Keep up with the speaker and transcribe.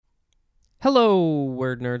Hello,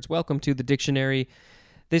 word nerds. Welcome to the dictionary.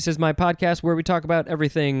 This is my podcast where we talk about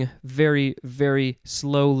everything very, very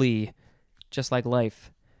slowly, just like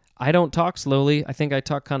life. I don't talk slowly. I think I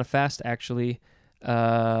talk kind of fast, actually.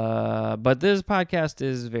 But this podcast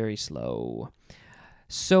is very slow.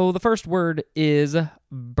 So the first word is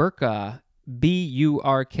burka,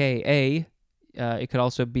 B-U-R-K-A. It could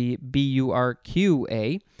also be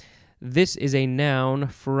B-U-R-Q-A. This is a noun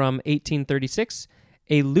from 1836.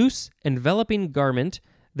 A loose, enveloping garment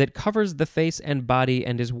that covers the face and body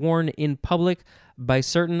and is worn in public by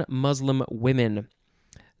certain Muslim women.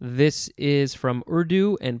 This is from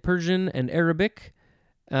Urdu and Persian and Arabic.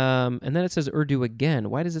 And then it says Urdu again.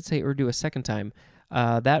 Why does it say Urdu a second time?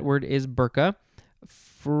 That word is burka.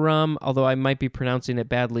 Although I might be pronouncing it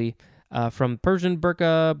badly, from Persian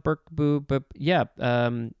burka, burkbu, but yeah,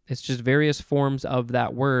 it's just various forms of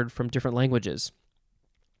that word from different languages.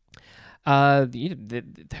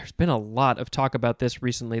 There's been a lot of talk about this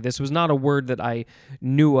recently. This was not a word that I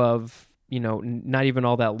knew of, not even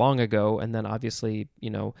all that long ago. And then obviously,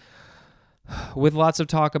 with lots of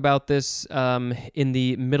talk about this in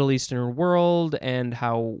the Middle Eastern world and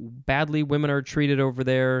how badly women are treated over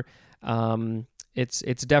there, it's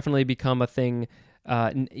definitely become a thing.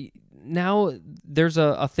 Now there's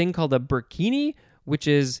a thing called a burkini, which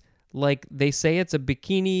is like they say it's a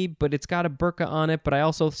bikini, but it's got a burqa on it. But I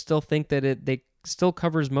also still think that they still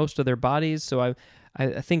covers most of their bodies. So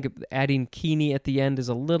I think adding kini at the end is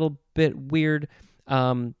a little bit weird.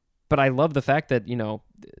 But I love the fact that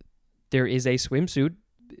there is a swimsuit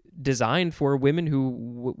designed for women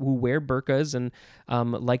who wear burqas and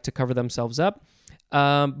like to cover themselves up.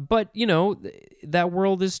 But that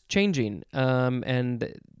world is changing,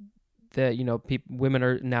 and that women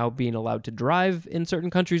are now being allowed to drive in certain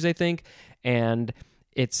countries, I think, and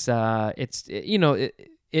it's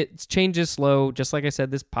changes slow. Just like I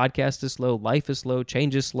said, this podcast is slow, life is slow,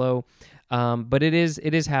 change is slow, but it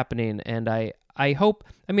is happening, and I hope.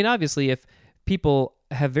 I mean, obviously, if people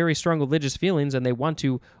have very strong religious feelings and they want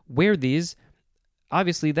to wear these,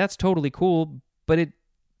 obviously that's totally cool, but it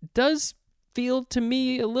does feel to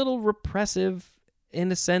me a little repressive in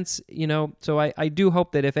a sense, so I do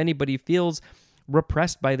hope that if anybody feels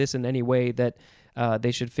repressed by this in any way, that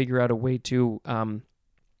they should figure out a way to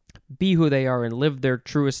be who they are and live their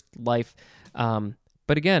truest life. But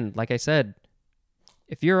again, like I said,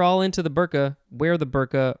 if you're all into the burqa, wear the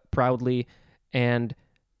burqa proudly, and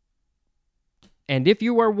if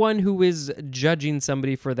you are one who is judging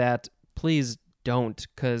somebody for that, please don't,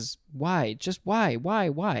 because why? Just why?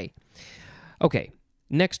 Okay,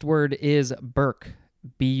 next word is burk,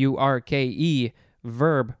 B-U-R-K-E,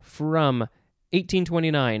 verb from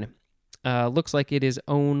 1829. Looks like it is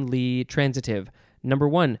only transitive. Number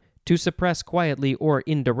 1, to suppress quietly or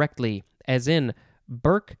indirectly, as in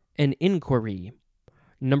burk an inquiry.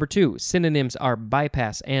 Number 2, synonyms are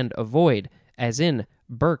bypass and avoid, as in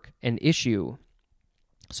burk an issue.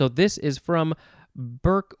 So this is from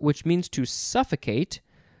Burke, which means to suffocate.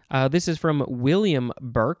 This is from William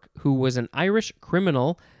Burke, who was an Irish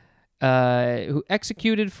criminal who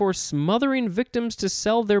executed for smothering victims to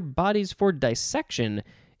sell their bodies for dissection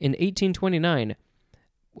in 1829.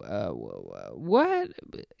 What?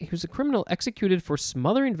 He was a criminal executed for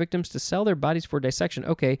smothering victims to sell their bodies for dissection.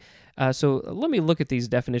 Okay, so let me look at these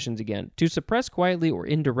definitions again. To suppress quietly or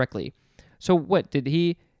indirectly. So what,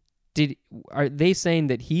 are they saying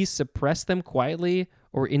that he suppressed them quietly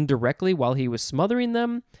or indirectly while he was smothering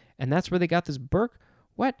them? And that's where they got this burk?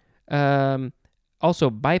 What?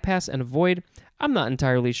 Also, bypass and avoid. I'm not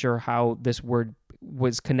entirely sure how this word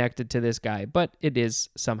was connected to this guy, but it is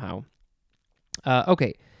somehow.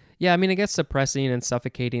 Okay. Yeah, I mean, I guess suppressing and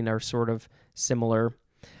suffocating are sort of similar.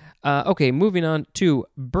 Okay, moving on to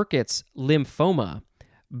Burkitt's lymphoma.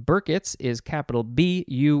 Burkitt's is capital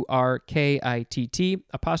B-U-R-K-I-T-T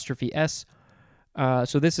apostrophe S.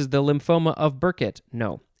 So this is the lymphoma of Burkitt.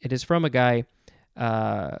 No, it is from a guy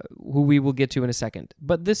who we will get to in a second.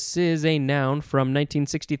 But this is a noun from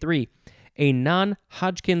 1963. A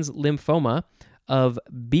non-Hodgkin's lymphoma of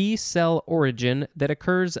B-cell origin that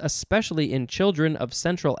occurs especially in children of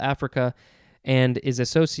Central Africa and is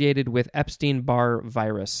associated with Epstein-Barr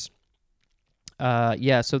virus.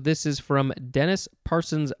 So this is from Dennis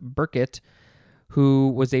Parsons Burkitt, who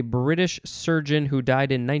was a British surgeon who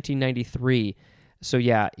died in 1993. So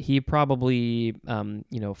yeah, he probably,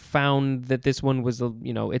 found that this one was,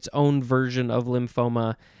 its own version of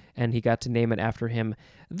lymphoma, and he got to name it after him.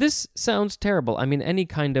 This sounds terrible. I mean, any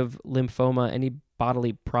kind of lymphoma, any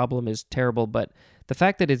bodily problem is terrible, but the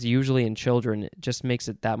fact that it's usually in children just makes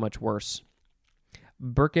it that much worse.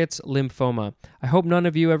 Burkitt's lymphoma. I hope none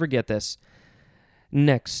of you ever get this.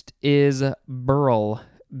 Next is burl,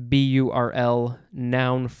 B-U-R-L,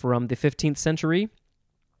 noun from the 15th century.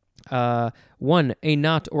 1, a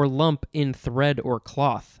knot or lump in thread or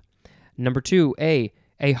cloth. Number 2, a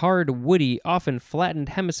hard, woody, often flattened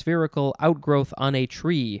hemispherical outgrowth on a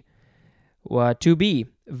tree. 2b,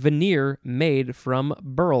 veneer made from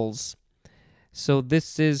burls. So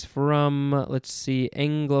this is from, let's see,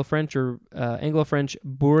 Anglo-French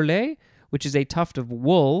burle, which is a tuft of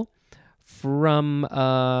wool. From,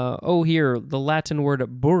 here, the Latin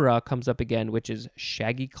word burra comes up again, which is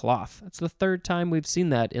shaggy cloth. That's the third time we've seen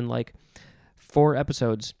that in like 4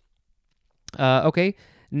 episodes. Okay,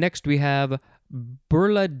 next we have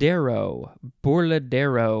burladero.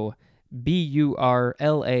 Burladero, B-U-R-L-A-D-E-R-O.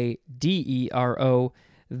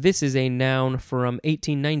 This is a noun from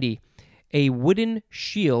 1890. A wooden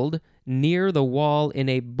shield near the wall in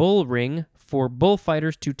a bull ring for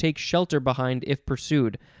bullfighters to take shelter behind if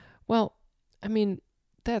pursued. Well, I mean,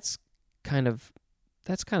 that's kind of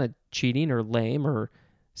cheating or lame or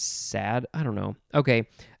sad. I don't know. Okay,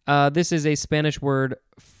 this is a Spanish word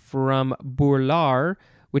from burlar,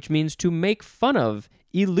 which means to make fun of,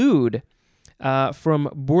 elude, from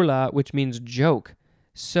burla, which means joke.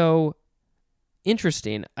 So,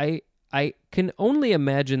 interesting. I can only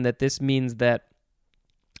imagine that this means that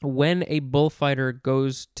when a bullfighter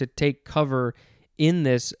goes to take cover in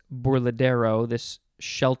this burladero, this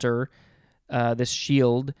shelter, this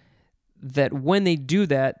shield, that when they do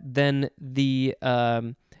that, then the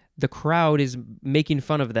crowd is making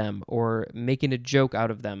fun of them or making a joke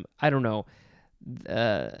out of them. I don't know.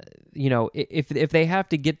 If they have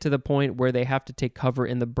to get to the point where they have to take cover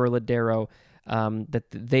in the burladero, that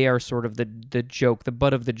they are sort of the joke, the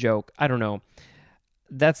butt of the joke. I don't know.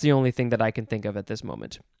 That's the only thing that I can think of at this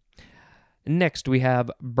moment. Next, we have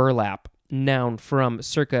burlap, noun from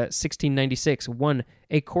circa 1696. 1,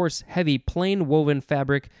 a coarse, heavy, plain woven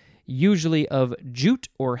fabric, usually of jute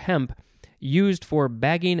or hemp, used for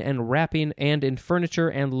bagging and wrapping and in furniture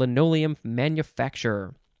and linoleum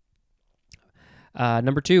manufacture.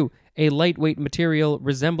 Number 2, a lightweight material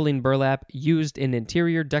resembling burlap used in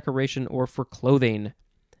interior decoration or for clothing.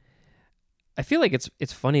 I feel like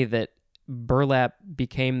it's funny that burlap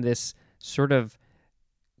became this sort of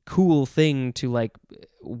cool thing to like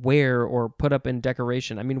wear or put up in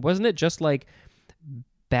decoration. I mean, wasn't it just like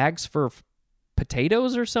bags for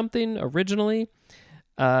potatoes or something originally?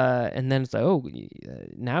 And then it's like,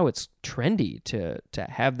 now it's trendy to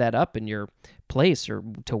have that up in your place or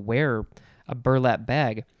to wear a burlap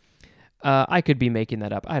bag. I could be making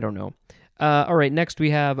that up. I don't know. All right, next we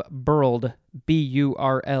have burled,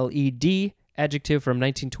 B-U-R-L-E-D, adjective from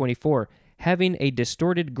 1924, having a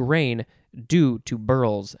distorted grain due to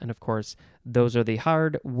burls. And of course, those are the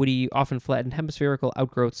hard, woody, often flattened hemispherical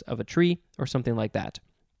outgrowths of a tree or something like that.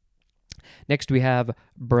 Next we have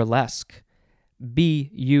burlesque,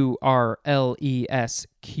 B-U-R-L-E-S-Q-U-E.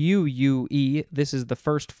 This is the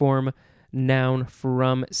first form noun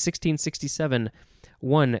from 1667.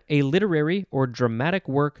 1, a literary or dramatic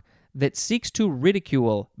work that seeks to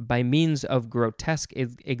ridicule by means of grotesque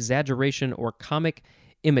exaggeration or comic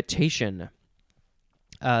imitation.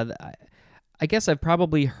 I guess I've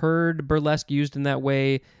probably heard burlesque used in that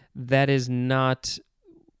way. That is not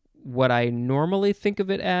what I normally think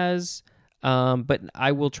of it as, but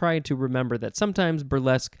I will try to remember that sometimes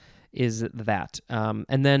burlesque is that.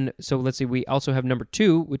 And then, so let's see, we also have number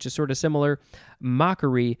 2, which is sort of similar,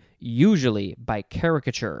 mockery, usually by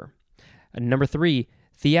caricature. And number 3,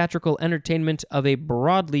 theatrical entertainment of a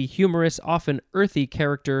broadly humorous, often earthy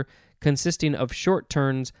character consisting of short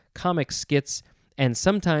turns, comic skits, and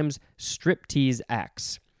sometimes striptease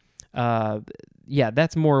acts.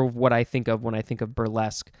 That's more of what I think of when I think of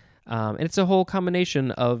burlesque. And it's a whole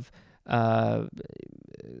combination of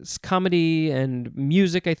comedy and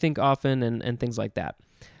music, I think, often, and things like that.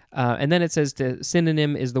 And then it says the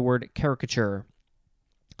synonym is the word caricature.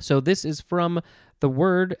 So this is from the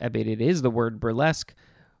word, I mean, it is the word burlesque,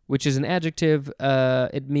 which is an adjective.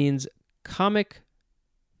 It means comic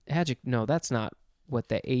adjective. No, that's not what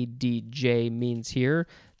the ADJ means here.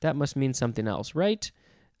 That must mean something else, right?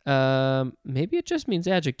 Maybe it just means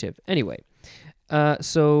adjective. Anyway,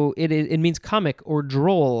 so it means comic or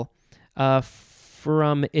droll,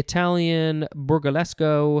 from Italian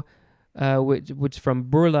burlesco, which from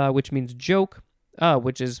burla, which means joke,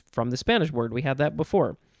 which is from the Spanish word. We had that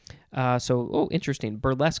before. Interesting.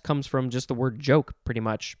 Burlesque comes from just the word joke, pretty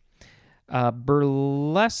much.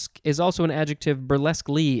 Burlesque is also an adjective.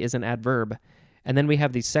 Burlesquely is an adverb. And then we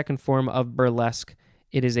have the second form of burlesque.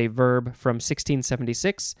 It is a verb from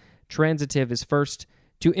 1676. Transitive is first,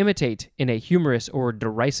 to imitate in a humorous or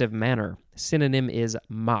derisive manner. Synonym is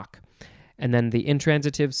mock. And then the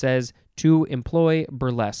intransitive says to employ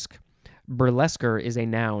burlesque. Burlesquer is a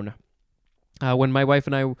noun. When my wife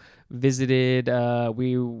and I visited,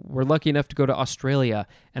 we were lucky enough to go to Australia,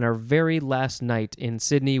 and our very last night in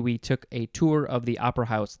Sydney, we took a tour of the Opera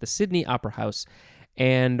House, the Sydney Opera House.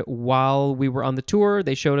 And while we were on the tour,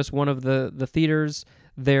 they showed us one of the theaters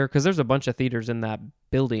there, because there's a bunch of theaters in that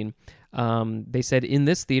building. They said in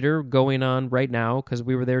this theater going on right now, because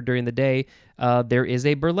we were there during the day, there is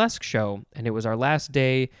a burlesque show, and it was our last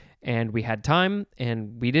day, and we had time,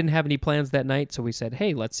 and we didn't have any plans that night, so we said,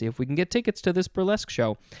 hey, let's see if we can get tickets to this burlesque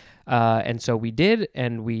show. And so we did,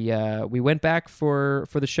 and we went back for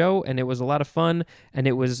the show, and it was a lot of fun, and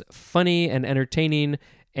it was funny and entertaining,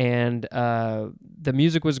 and the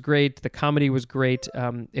music was great, the comedy was great.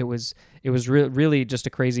 It was really just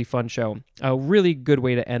a crazy fun show. A really good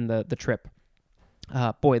way to end the trip.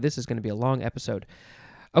 Boy, this is going to be a long episode.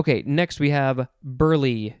 Okay, next we have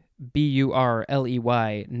burley,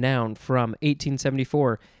 B-U-R-L-E-Y, noun from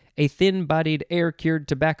 1874, a thin-bodied air-cured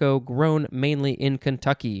tobacco grown mainly in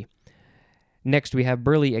Kentucky. Next we have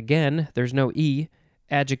burly again, there's no E,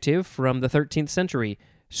 adjective from the 13th century,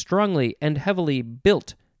 strongly and heavily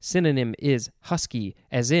built. Synonym is husky,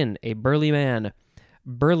 as in a burly man.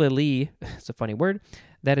 Burlily, it's a funny word,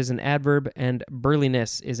 that is an adverb, and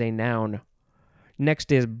burliness is a noun.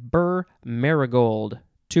 Next is bur marigold,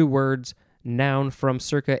 2 words, noun from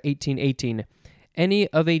circa 1818. Any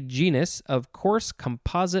of a genus of coarse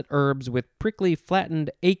composite herbs with prickly flattened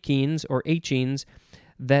achenes or achenes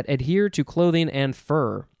that adhere to clothing and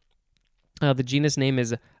fur. The genus name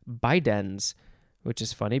is bidens, which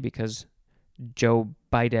is funny because Joe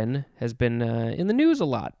Biden has been in the news a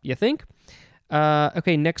lot, you think?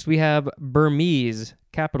 Okay, next we have Burmese,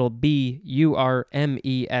 capital B-U-R-M-E-S-E,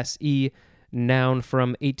 noun from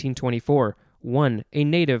 1824. 1. A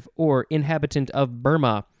native or inhabitant of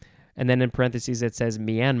Burma. And then in parentheses it says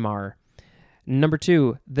Myanmar. Number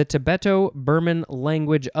 2. The Tibeto-Burman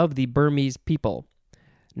language of the Burmese people.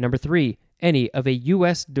 Number 3. Any of a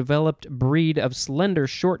U.S.-developed breed of slender,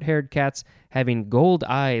 short-haired cats having gold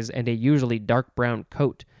eyes and a usually dark brown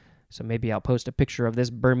coat. So maybe I'll post a picture of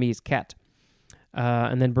this Burmese cat.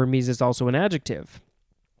 And then Burmese is also an adjective.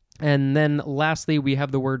 And then lastly, we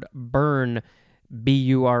have the word burn,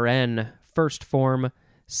 B-U-R-N, first form.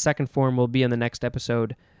 Second form will be in the next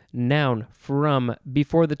episode. Noun from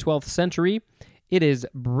before the 12th century. It is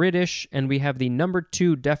British, and we have the number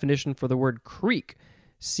 2 definition for the word creek,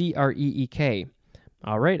 C-R-E-E-K.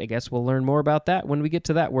 All right, I guess we'll learn more about that when we get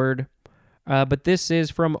to that word. But this is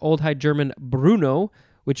from Old High German Bruno,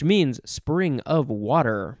 which means spring of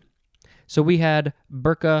water. So we had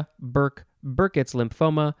burka, Burkitt's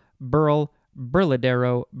lymphoma, burl,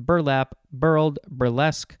 burladero, burlap, burled,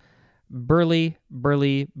 burlesque, burly,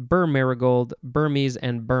 bur marigold, Burmese,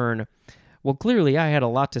 and burn. Well, clearly I had a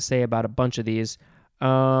lot to say about a bunch of these.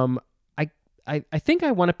 I think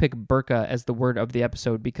I want to pick burka as the word of the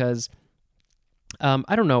episode because,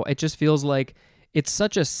 I don't know, it just feels like it's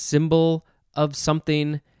such a symbol of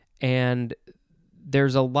something, and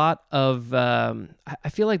there's a lot of, I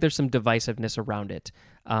feel like there's some divisiveness around it.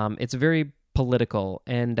 It's very political,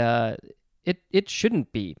 and it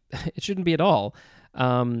shouldn't be. It shouldn't be at all.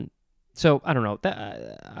 So I don't know.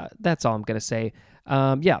 That's all I'm gonna say.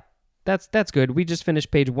 Yeah, that's good. We just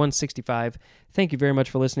finished page 165. Thank you very much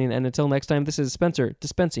for listening, and until next time, this is Spencer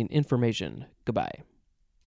dispensing information. Goodbye.